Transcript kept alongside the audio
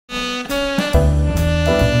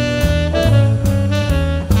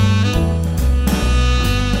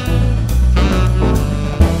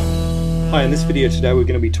in this video today we're going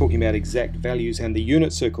to be talking about exact values and the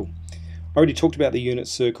unit circle. I already talked about the unit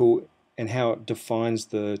circle and how it defines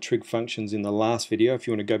the trig functions in the last video if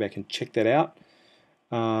you want to go back and check that out.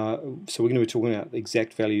 So we're going to be talking about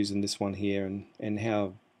exact values in this one here and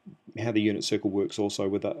how the unit circle works also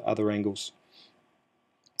with other angles.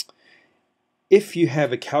 If you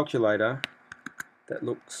have a calculator that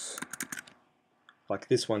looks like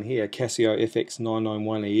this one here, Casio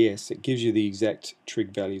FX991ES, it gives you the exact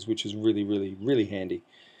trig values, which is really handy.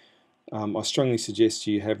 I strongly suggest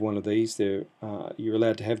you have one of these. You're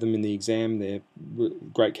allowed to have them in the exam. They're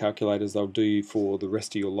great calculators. They'll do you for the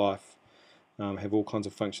rest of your life. Have all kinds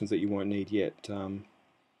of functions that you won't need yet.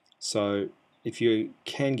 So if you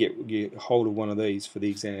can get hold of one of these for the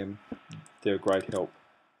exam, they're a great help.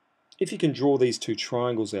 If you can draw these two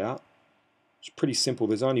triangles out, it's pretty simple.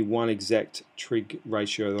 There's only one exact trig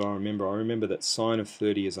ratio that I remember. I remember that sine of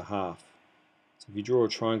 30 is a half. So if you draw a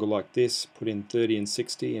triangle like this, put in 30 and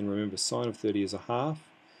 60, and remember sine of 30 is a half.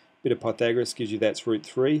 Bit of Pythagoras gives you that's root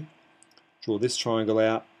 3. Draw this triangle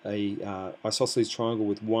out, a isosceles triangle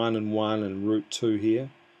with 1 and 1 and root 2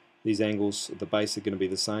 here. These angles at the base are going to be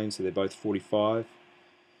the same, so they're both 45.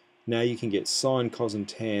 Now you can get sine, cos and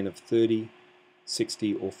tan of 30,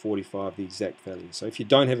 60 or 45, the exact value. So if you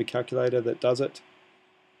don't have a calculator that does it,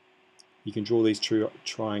 you can draw these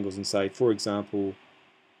triangles and say, for example,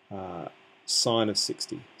 sine of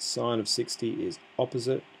 60. Sine of 60 is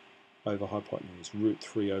opposite over hypotenuse, root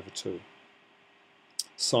 3 over 2.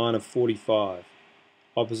 Sine of 45,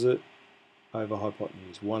 opposite over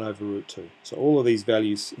hypotenuse, 1 over root 2. So all of these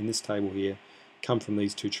values in this table here come from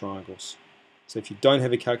these two triangles. So if you don't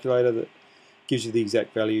have a calculator that gives you the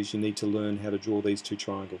exact values, you need to learn how to draw these two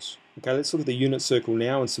triangles. Okay, let's look at the unit circle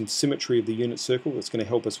now and some symmetry of the unit circle that's going to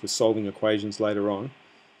help us with solving equations later on.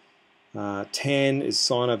 Tan is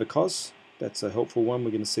sine over cos. That's a helpful one.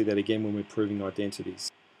 We're going to see that again when we're proving identities.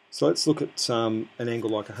 So let's look at an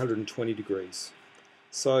angle like 120 degrees.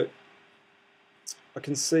 So I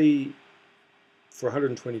can see for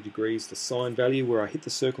 120 degrees the sine value where I hit the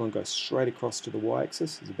circle and go straight across to the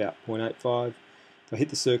y-axis is about 0.85. If I hit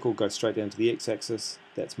the circle, go straight down to the x-axis,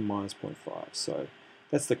 that's minus 0.5. So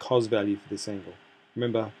that's the cos value for this angle.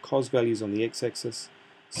 Remember, cos values on the x-axis,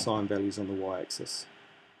 sine values on the y-axis.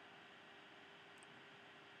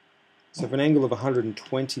 So for an angle of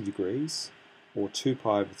 120 degrees, or 2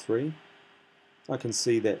 pi over 3, I can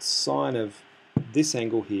see that sine of this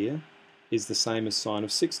angle here is the same as sine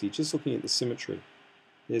of 60, just looking at the symmetry.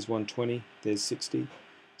 There's 120, there's 60.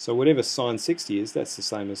 So whatever sine 60 is, that's the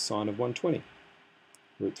same as sine of 120.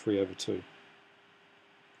 Root 3 over 2.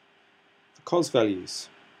 For cos values,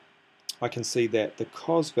 I can see that the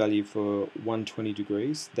cos value for 120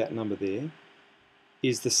 degrees, that number there,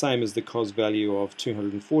 is the same as the cos value of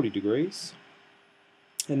 240 degrees,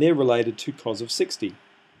 and they're related to cos of 60.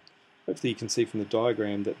 Hopefully you can see from the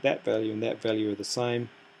diagram that that value and that value are the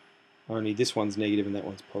same, only this one's negative and that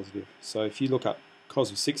one's positive. So if you look up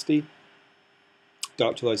cos of 60, go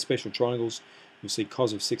up to those special triangles, you'll see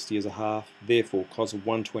cos of 60 is a half, therefore cos of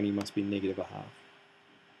 120 must be negative a half.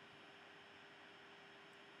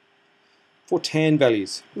 For tan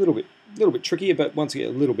values, a little bit trickier, but once again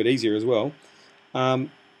a little bit easier as well.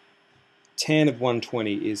 Tan of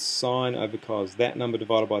 120 is sine over cos, that number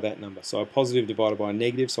divided by that number. So a positive divided by a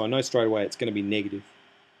negative, so I know straight away it's going to be negative.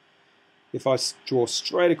 If I draw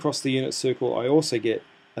straight across the unit circle, I also get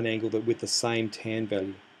an angle with the same tan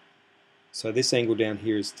value. So this angle down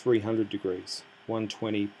here is 300 degrees,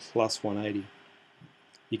 120 plus 180.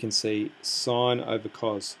 You can see sine over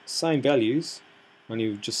cos, same values, only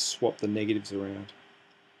we've just swapped the negatives around.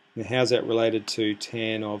 Now how's that related to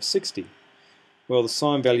tan of 60? Well, the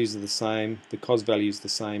sine values are the same, the cos value is the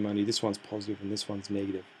same, only this one's positive and this one's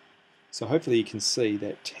negative. So hopefully you can see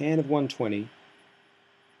that tan of 120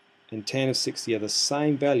 and tan of 60 are the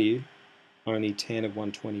same value, only tan of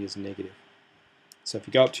 120 is negative. So if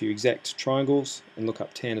you go up to your exact triangles and look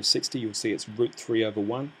up tan of 60, you'll see it's root 3 over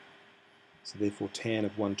 1. So therefore tan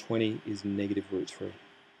of 120 is negative root 3.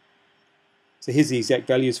 So here's the exact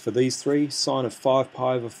values for these three. Sine of 5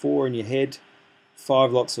 pi over 4 in your head.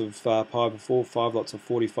 5 lots of pi over 4, 5 lots of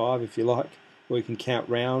 45 if you like. Or you can count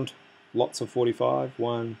round, lots of 45.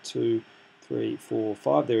 1, 2, 3, 4,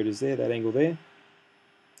 5. There it is there, that angle there.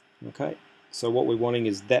 Okay. So what we're wanting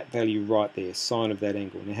is that value right there, sine of that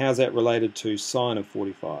angle. Now how's that related to sine of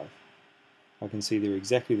 45? I can see they're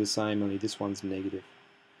exactly the same, only this one's negative.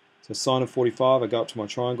 So sine of 45, I go up to my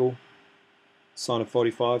triangle. Sine of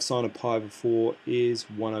 45, sine of pi over 4 is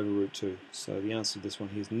 1 over root 2. So the answer to this one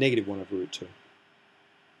here is negative 1 over root 2.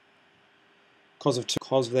 Cos of 2,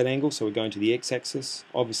 cos of that angle, so we're going to the x-axis,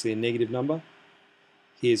 obviously a negative number.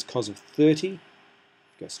 Here's cos of 30.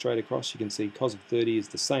 Go straight across, you can see cos of 30 is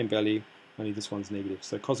the same value, only this one's negative.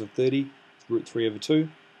 So cos of 30 is root 3 over 2.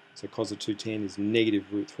 So cos of 210 is negative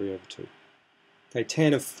root 3 over 2. Okay,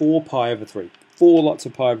 tan of 4 pi over 3. 4 lots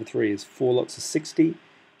of pi over 3 is 4 lots of 60.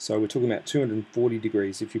 So we're talking about 240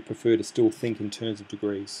 degrees if you prefer to still think in terms of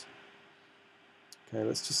degrees. Okay,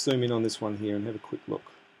 let's just zoom in on this one here and have a quick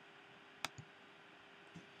look.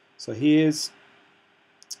 So here's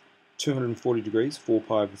 240 degrees, 4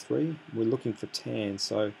 pi over 3. We're looking for tan,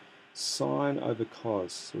 so sine over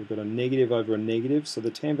cos. So we've got a negative over a negative, so the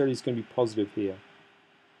tan value is going to be positive here.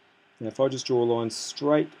 Now if I just draw a line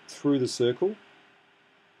straight through the circle,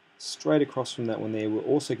 straight across from that one there, we're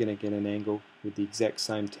also going to get an angle with the exact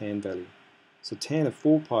same tan value. So tan of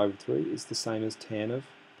 4 pi over 3 is the same as tan of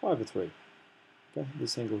pi over 3. Okay,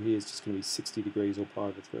 this angle here is just going to be 60 degrees or pi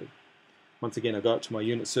over 3. Once again, I go up to my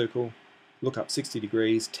unit circle, look up 60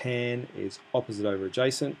 degrees, tan is opposite over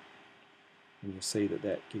adjacent, and you'll see that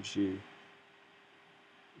that gives you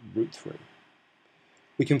root 3.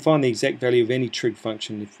 We can find the exact value of any trig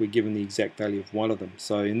function if we're given the exact value of one of them.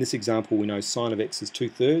 So in this example we know sine of x is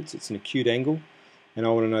 2/3, it's an acute angle, and I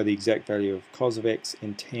want to know the exact value of cos of x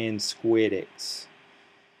and tan squared x.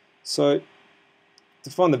 So to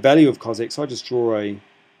find the value of cos x, I just draw a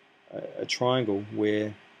triangle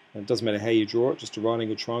where, it doesn't matter how you draw it, just a right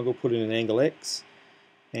angle triangle, put in an angle x,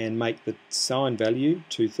 and make the sine value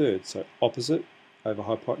 2/3. So opposite over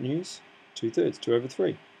hypotenuse, 2/3, 2 over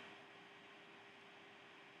 3.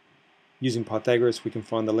 Using Pythagoras, we can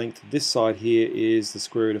find the length of this side here is the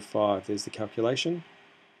square root of 5. There's the calculation.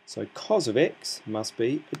 So cos of x must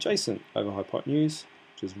be adjacent over hypotenuse,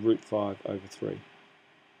 which is root 5 over 3.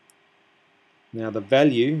 Now the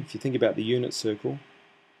value, if you think about the unit circle,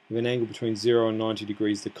 with an angle between 0 and 90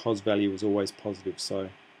 degrees, the cos value is always positive. So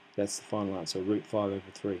that's the final answer, root 5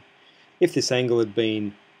 over 3. If this angle had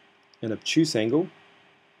been an obtuse angle,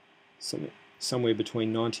 somewhere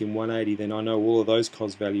between 90 and 180, then I know all of those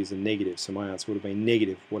cos values are negative, so my answer would have been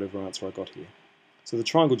negative, whatever answer I got here. So the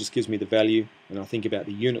triangle just gives me the value, and I think about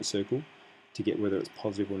the unit circle to get whether it's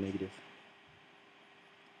positive or negative.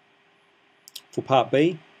 For part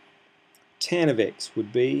B, tan of x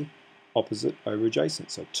would be opposite over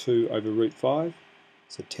adjacent, so 2 over root 5.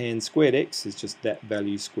 So tan squared x is just that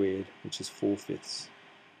value squared, which is 4/5.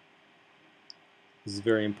 This is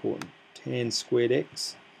very important. Tan squared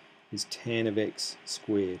x is tan of x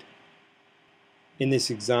squared. In this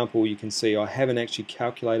example you can see I haven't actually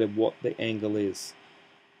calculated what the angle is.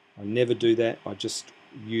 I never do that, I just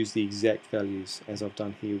use the exact values as I've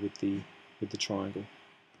done here with the triangle.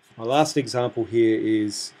 My last example here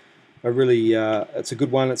is it's a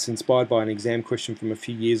good one. It's inspired by an exam question from a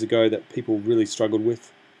few years ago that people really struggled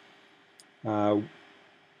with, and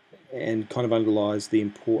kind of underlies the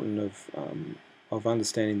importance of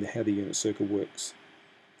understanding how the unit circle works.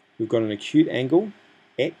 We've got an acute angle,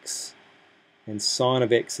 x, and sine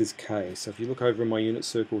of x is k. So if you look over in my unit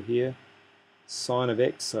circle here, sine of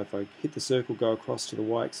x, so if I hit the circle, go across to the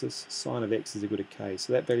y-axis, sine of x is equal to k.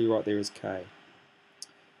 So that value right there is k.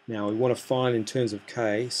 Now we want to find, in terms of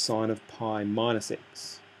k, sine of pi minus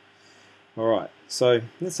x. Alright, so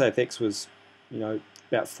let's say if x was,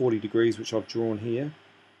 about 40 degrees, which I've drawn here,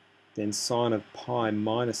 then sine of pi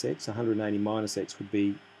minus x, 180 minus x, would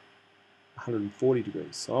be 140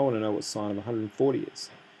 degrees. So I want to know what sine of 140 is.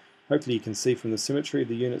 Hopefully you can see from the symmetry of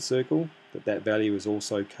the unit circle that that value is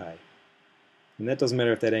also k. And that doesn't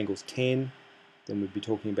matter if that angle's 10, then we'd be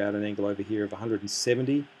talking about an angle over here of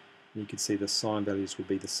 170, and you can see the sine values would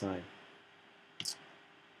be the same.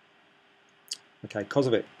 Okay, cos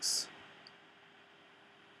of x.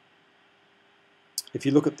 If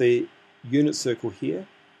you look at the unit circle here,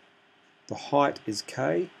 the height is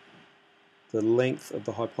k, the length of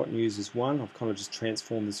the hypotenuse is 1. I've kind of just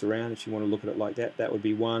transformed this around. If you want to look at it like that, that would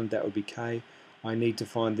be 1, that would be k. I need to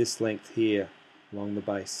find this length here along the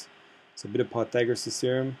base. So a bit of Pythagoras'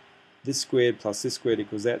 theorem, this squared plus this squared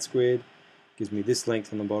equals that squared, gives me this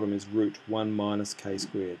length on the bottom is root 1 minus k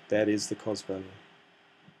squared. That is the cos value.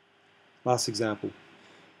 Last example,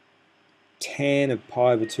 tan of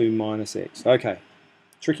pi over 2 minus x. Okay,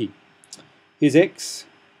 tricky. Here's x.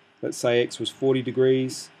 Let's say x was 40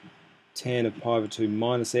 degrees. Tan of pi over 2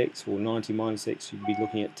 minus x, or 90 minus x, you'd be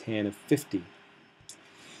looking at tan of 50.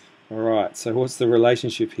 Alright, so what's the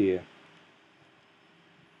relationship here?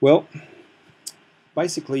 Well,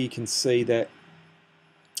 basically you can see that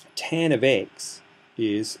tan of x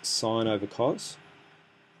is sine over cos.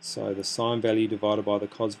 So the sine value divided by the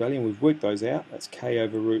cos value, and we've worked those out. That's k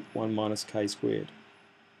over root 1 minus k squared.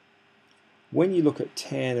 When you look at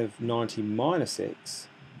tan of 90 minus x,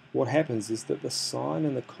 what happens is that the sine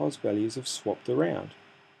and the cos values have swapped around.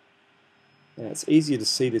 Now it's easier to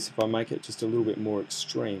see this if I make it just a little bit more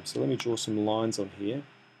extreme. So let me draw some lines on here.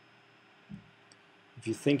 If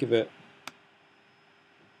you think of it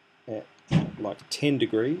at like 10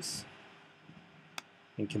 degrees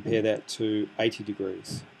and compare that to 80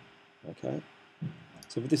 degrees. Okay.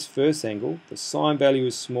 So for this first angle, the sine value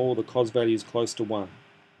is small, the cos value is close to 1.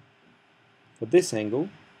 For this angle,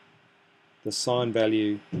 the sine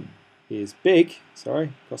value is big,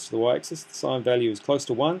 across to the y-axis, the sine value is close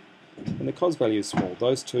to 1, and the cos value is small.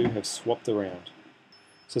 Those two have swapped around.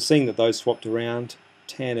 So seeing that those swapped around,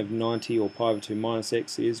 tan of 90 or pi over 2 minus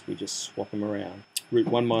x is, we just swap them around. Root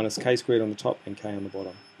 1 minus k squared on the top and k on the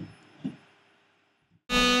bottom.